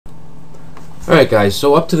Alright guys,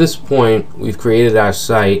 so up to this point we've created our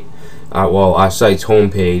site, our site's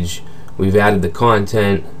homepage. We've added the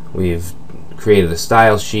content, we've created a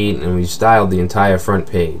style sheet, and we've styled the entire front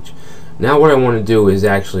page. Now what I want to do is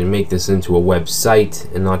actually make this into a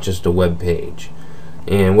website and not just a web page.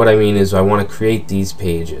 And what I mean is I want to create these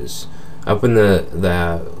pages. Up in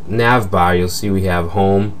the nav bar you'll see we have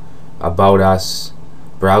Home, About Us,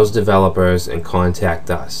 Browse Developers, and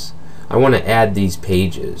Contact Us. I want to add these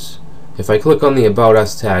pages. If I click on the About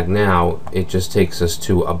Us tag now, it just takes us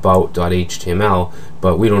to about.html,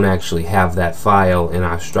 but we don't actually have that file in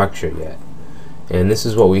our structure yet. And this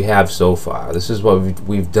is what we have so far. This is what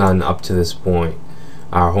we've done up to this point.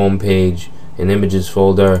 Our home page, an images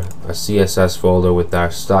folder, a CSS folder with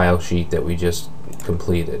our style sheet that we just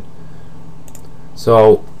completed.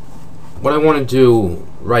 So what I want to do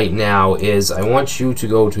right now is I want you to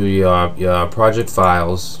go to your project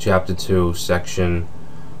files, chapter 2, section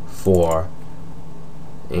 4,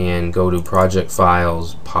 and go to project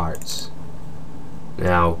files, parts.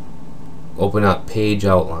 Now open up page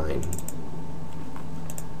outline.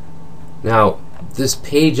 Now this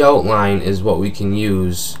page outline is what we can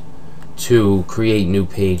use to create new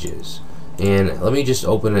pages. And let me just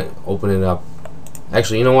open it up.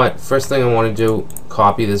 Actually, you know what? First thing I want to do,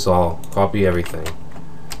 copy everything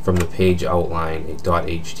from the page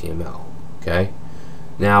outline.html. Okay?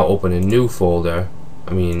 Now open a new folder,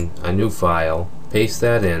 a new file, paste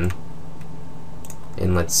that in,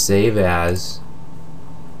 and let's save as.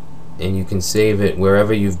 And you can save it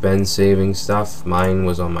wherever you've been saving stuff. Mine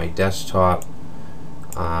was on my desktop,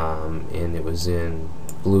 and it was in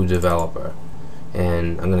Blue Developer.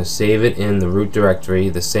 And I'm going to save it in the root directory,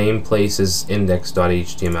 the same place as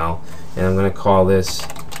index.html, and I'm going to call this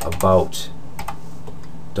about.html.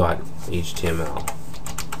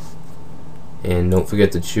 And don't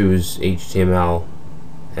forget to choose HTML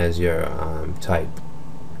as your type.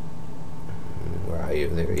 Where are you?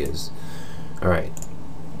 There he is. Alright.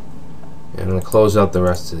 I'm going to close out the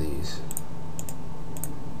rest of these.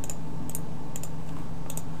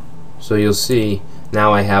 So you'll see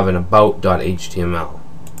now I have an about.html.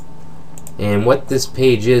 And what this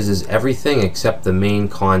page is everything except the main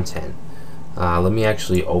content. Let me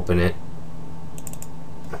actually open it.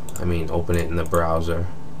 Open it in the browser.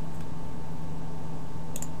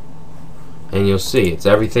 And you'll see it's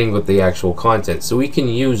everything but the actual content. So we can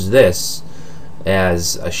use this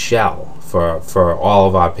as a shell for all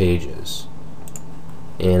of our pages.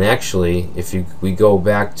 And actually, if we go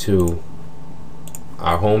back to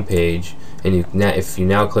our home page, and if you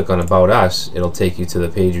now click on About Us, it'll take you to the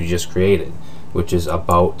page we just created, which is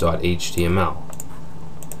about.html.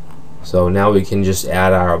 So now we can just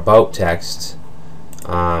add our about text,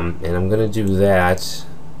 and I'm going to do that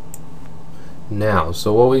now.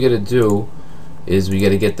 So what we got to do is we got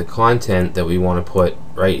to get the content that we want to put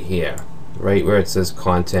right here, right where it says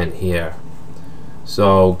content here.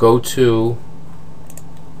 So go to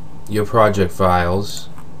your project files,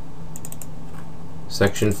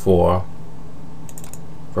 section 4,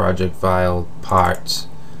 project file, parts,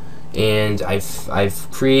 and I've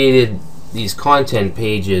created these content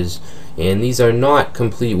pages, and these are not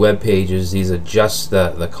complete web pages. These are just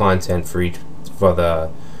the content for the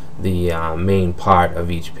main part of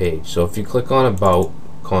each page. So if you click on About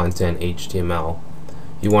Content HTML,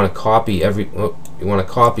 you want to copy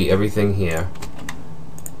everything here.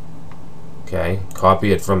 Okay,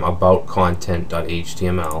 copy it from about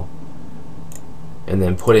content.html, and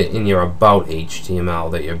then put it in your about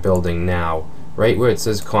HTML that you're building now, right where it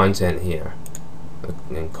says content here,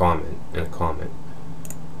 and comment.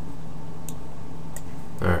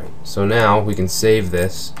 Alright, so now we can save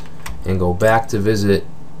this and go back to visit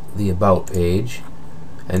the about page,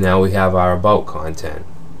 and now we have our about content.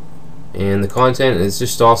 And the content is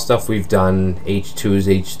just all stuff we've done, H2s,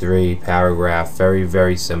 H3, paragraph, very,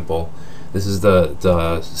 very simple. This is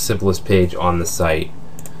the simplest page on the site.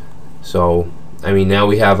 So now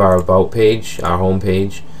we have our about page, our home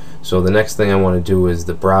page. So the next thing I want to do is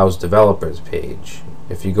the Browse Developers page.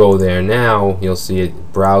 If you go there now, you'll see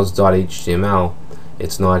it, browse.html.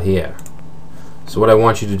 It's not here. So what I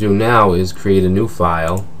want you to do now is create a new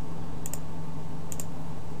file,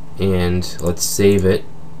 and let's save it.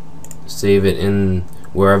 Save it in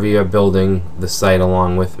wherever you're building the site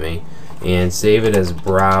along with me, and save it as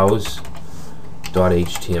browse.html.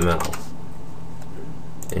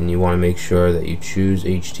 And you want to make sure that you choose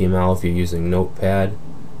HTML if you're using Notepad,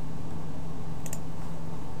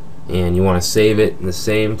 and you want to save it in the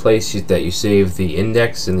same place that you save the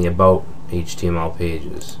index and the about HTML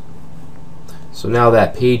pages. So now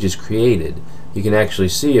that page is created, you can actually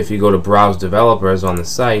see if you go to Browse Developers on the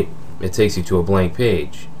site, it takes you to a blank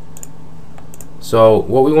page. So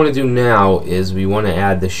what we want to do now is we want to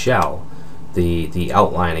add the shell, the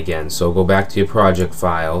outline again. So go back to your project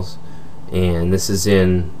files, and this is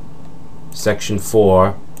in section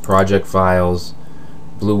 4, project files,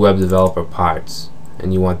 Blue Web Developer parts,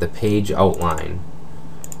 and you want the page outline.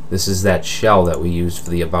 This is that shell that we used for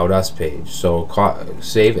the About Us page. So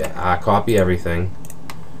save it, copy everything,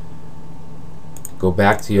 go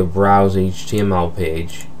back to your Browse HTML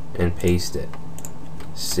page and paste it.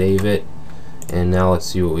 Save it, and now let's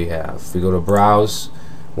see what we have. If we go to Browse,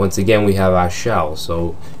 once again we have our shell.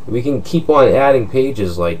 So we can keep on adding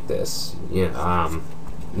pages like this,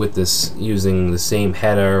 with this using the same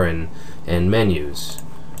header and menus.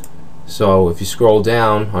 So if you scroll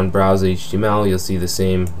down on Browse HTML, you'll see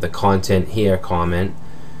the content here comment,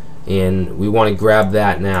 and we want to grab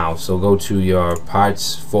that now. So go to your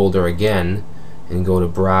parts folder again and go to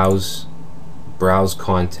browse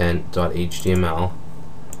content.html,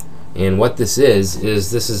 and what this is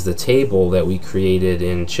this is the table that we created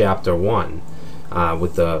in chapter 1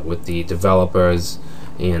 with the developers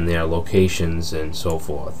and their locations and so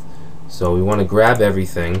forth. So we want to grab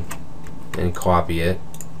everything and copy it,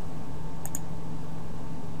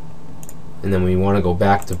 and then we want to go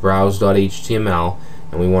back to browse.html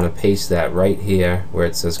and we want to paste that right here where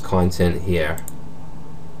it says content here.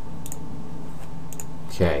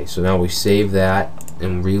 Okay, so now we save that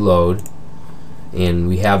and reload, and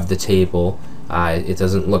we have the table. It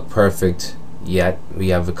doesn't look perfect yet. We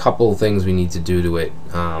have a couple of things we need to do to it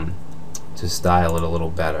to style it a little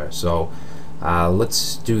better. So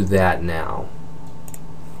let's do that now.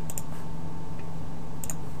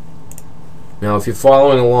 Now if you're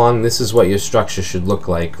following along, this is what your structure should look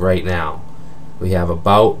like right now. We have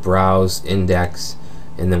About, Browse, Index,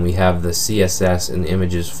 and then we have the CSS and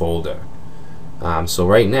Images folder. So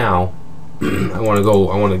right now I want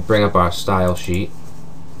to bring up our style sheet.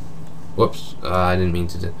 Whoops, I didn't mean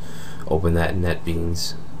to open that in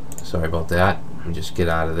NetBeans. Sorry about that. Let me just get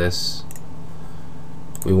out of this.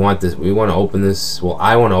 We want to open this, well,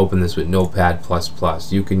 I want to open this with Notepad++.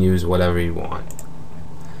 You can use whatever you want.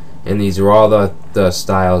 And these are all the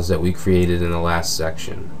styles that we created in the last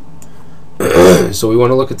section. So we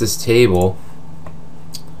want to look at this table.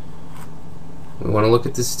 We want to look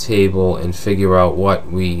at this table and figure out what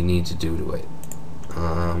we need to do to it.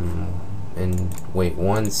 And wait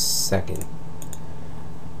 1 second.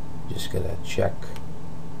 Just gotta check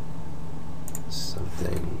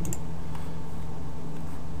something.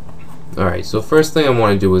 Alright, so first thing I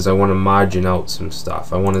want to do is I want to margin out some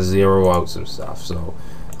stuff. I want to zero out some stuff. So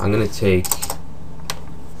I'm going to take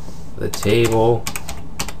the table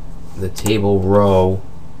row,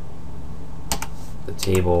 the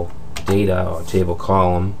table data or table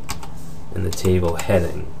column, and the table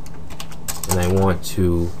heading, and I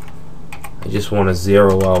just want to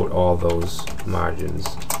zero out all those margins.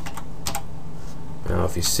 Now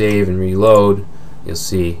if you save and reload, you'll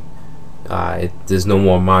see there's no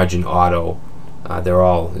more margin auto.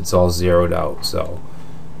 It's all zeroed out, so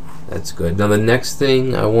that's good. Now the next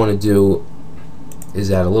thing I want to do is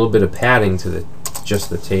add a little bit of padding to just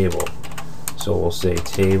the table. So we'll say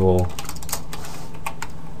table,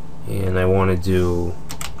 and I want to do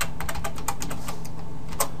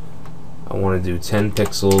 10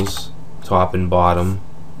 pixels top and bottom,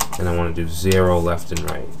 and I want to do 0 left and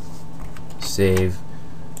right. Save,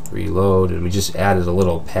 reload, and we just added a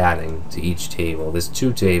little padding to each table. There's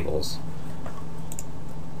 2 tables.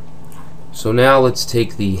 So now let's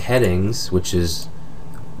take the headings, which is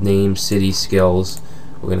name, city, skills.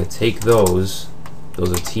 We're going to take those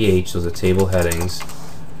are TH, those are table headings,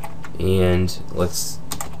 and let's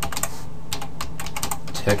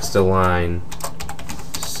text align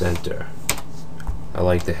center. I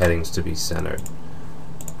like the headings to be centered.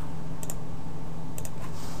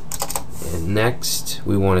 And next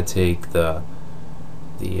we want to take the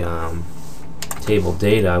table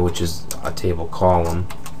data, which is a table column,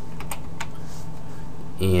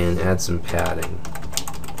 and add some padding.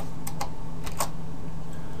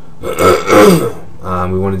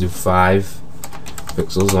 We want to do 5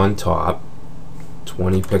 pixels on top,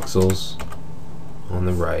 20 pixels on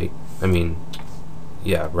the right.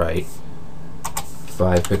 Right.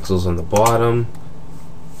 5 pixels on the bottom,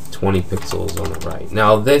 20 pixels on the right.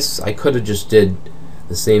 Now this, I could have just did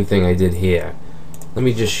the same thing I did here. Let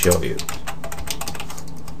me just show you.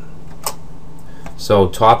 So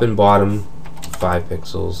top and bottom 5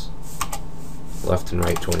 pixels, left and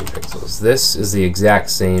right 20 pixels. This is the exact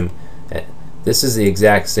same. This is the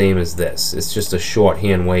exact same as this. It's just a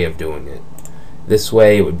shorthand way of doing it. This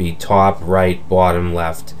way it would be top, right, bottom,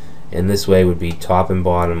 left, and this way would be top and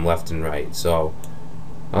bottom, left and right. So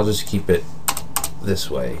I'll just keep it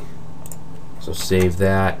this way. So save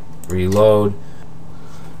that, reload.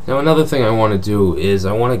 Now another thing I want to do is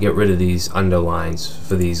I want to get rid of these underlines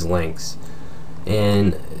for these links.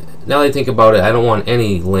 And now that I think about it, I don't want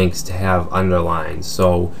any links to have underlines.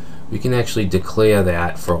 So we can actually declare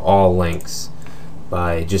that for all links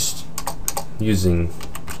by just using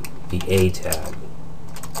the A tag.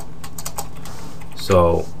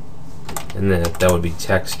 So, and then that would be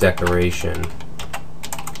text decoration,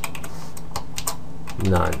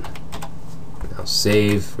 none. Now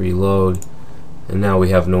save, reload, and now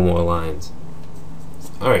we have no more lines.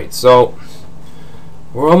 Alright, so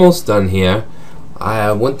we're almost done here.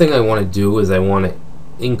 One thing I want to do is I want to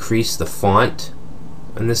increase the font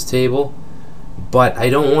in this table, but I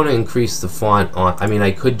don't want to increase the font on, I mean,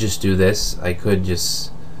 I could just do this. I could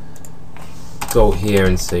just go here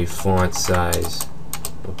and say font size,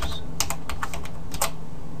 oops,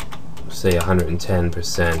 say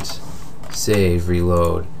 110%, save,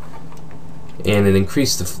 reload, and it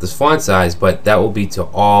increased the font size, but that will be to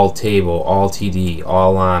all table, all TD,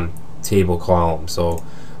 all table column. So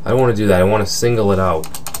I don't want to do that. I want to single it out.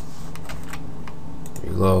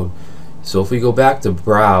 Reload. So if we go back to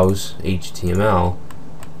browse HTML,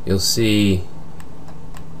 you'll see,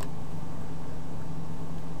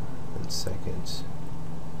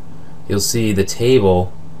 you'll see the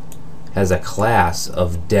table has a class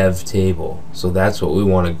of dev table. So that's what we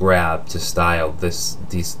want to grab to style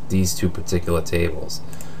these two particular tables.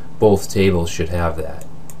 Both tables should have that.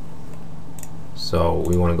 So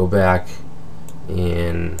we want to go back,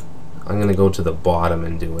 and I'm going to go to the bottom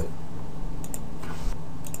and do it.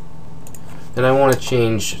 And I want to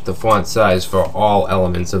change the font size for all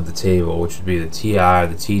elements of the table, which would be the TR,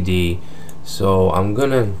 the TD. So I'm going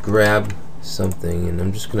to grab something and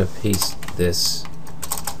I'm just going to paste this.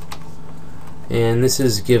 And this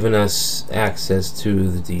has given us access to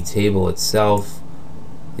the table itself,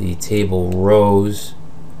 the table rows,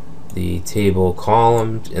 the table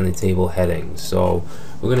columns, and the table headings. So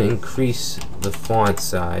we're going to increase the font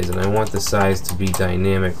size, and I want the size to be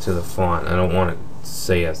dynamic to the font. I don't want to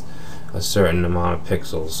say a certain amount of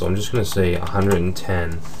pixels, so I'm just going to say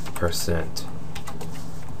 110%.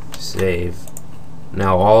 Save.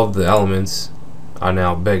 Now all of the elements are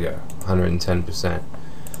now bigger, 110%.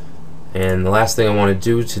 And the last thing I want to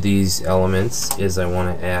do to these elements is I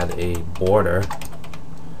want to add a border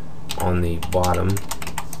on the bottom,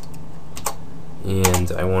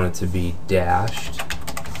 and I want it to be dashed,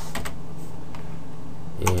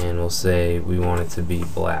 and we'll say we want it to be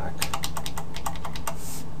black.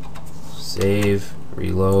 Save,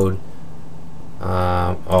 reload.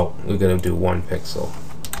 Oh, we're going to do 1 pixel.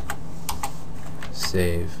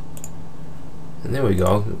 Save. And there we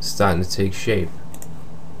go. It's starting to take shape.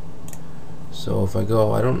 So if I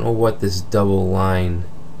go, I don't know what this double line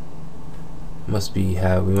must be.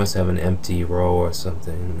 We must have an empty row or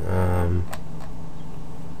something.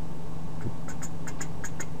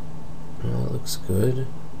 Well, it looks good.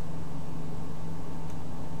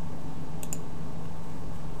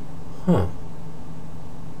 Huh.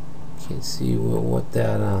 Can't see what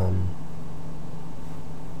that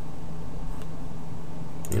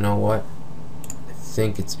you know what? I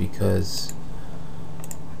think it's because,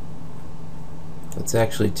 let's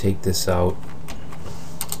actually take this out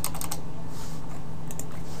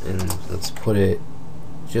and let's put it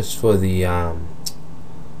just for the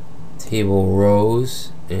table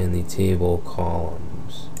rows and the table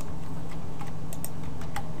columns.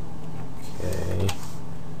 Okay.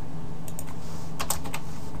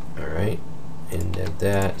 Alright, indent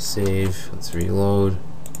that, save, let's reload.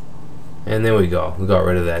 And there we go. We got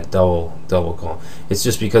rid of that double column. It's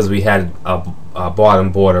just because we had a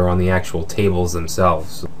bottom border on the actual tables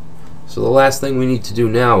themselves. So the last thing we need to do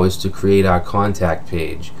now is to create our contact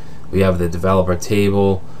page. We have the developer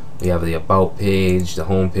table, we have the about page, the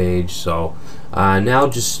home page. So now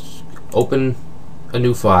just open a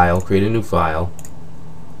new file, create a new file,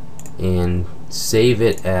 and save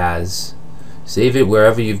it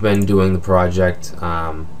wherever you've been doing the project.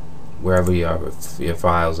 Wherever your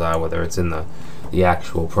files are, whether it's in the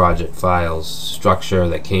actual project files structure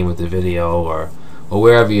that came with the video, or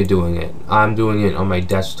wherever you're doing it. I'm doing it on my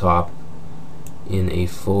desktop in a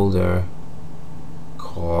folder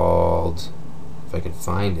called, if I can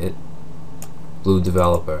find it, Blue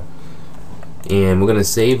Developer. And we're going to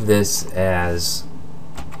save this as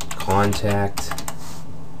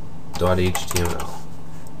contact.html.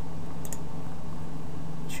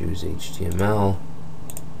 Choose HTML.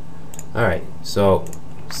 Alright, so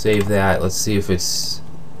save that. Let's see if it's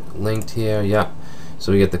linked here. Yep.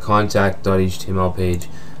 So we get the contact.html page,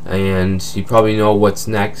 and you probably know what's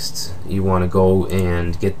next. You want to go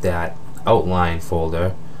and get that outline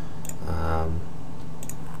folder,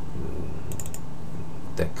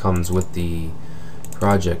 that comes with the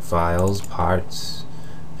project files, parts,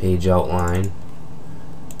 page outline,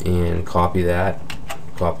 and copy that,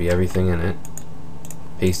 copy everything in it,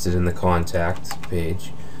 paste it in the contact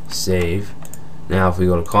page, save. Now if we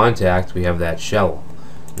go to contact, we have that shell.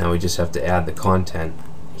 Now we just have to add the content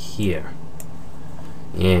here,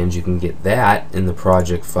 and you can get that in the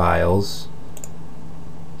project files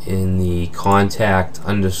in the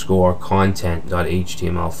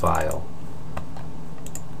contact_content.html file.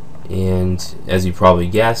 And as you probably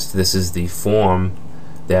guessed, this is the form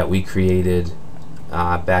that we created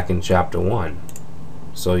back in chapter 1.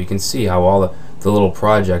 So you can see how all the little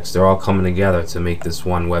projects, they're all coming together to make this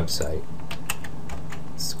one website.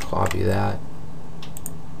 Let's copy that,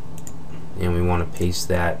 and we want to paste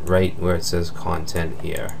that right where it says content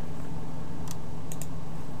here.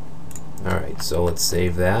 Alright, so let's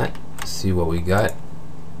save that, see what we got,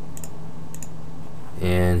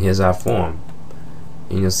 and here's our form.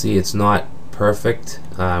 And you'll see it's not perfect.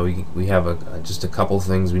 We have just a couple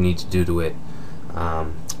things we need to do to it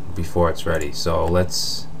before it's ready. So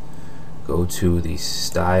let's go to the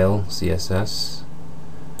style CSS.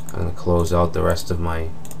 I'm going to close out the rest of my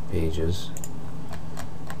pages,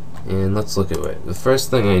 and let's look at it. The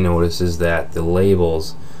first thing I notice is that the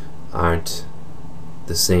labels aren't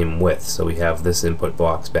the same width. So we have this input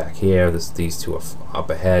box back here, these two are up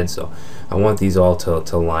ahead, so I want these all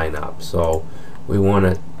to line up. So we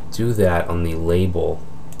want to do that on the label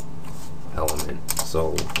element.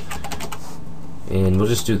 So, and we'll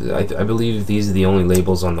just do I believe these are the only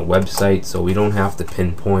labels on the website, so we don't have to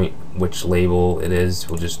pinpoint which label it is.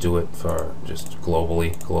 We'll just do it for just global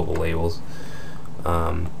labels.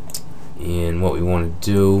 And what we want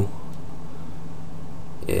to do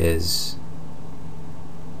is,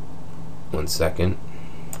 one second,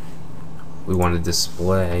 we want to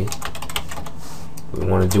display, we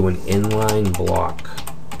want to do an inline block,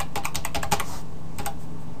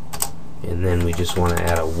 and then we just want to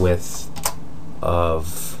add a width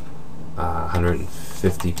of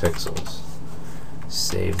 150 pixels.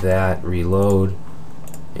 Save that, reload,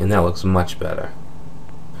 and that looks much better.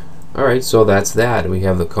 Alright, so that's that. We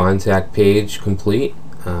have the contact page complete.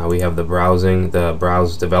 We have the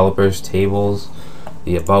browse developers tables,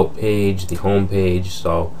 the about page, the home page.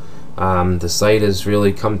 So the site has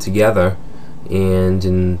really come together, and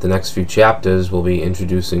in the next few chapters we'll be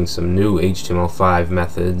introducing some new HTML5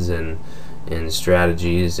 methods and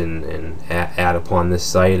strategies and add upon this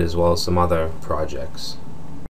site, as well as some other projects.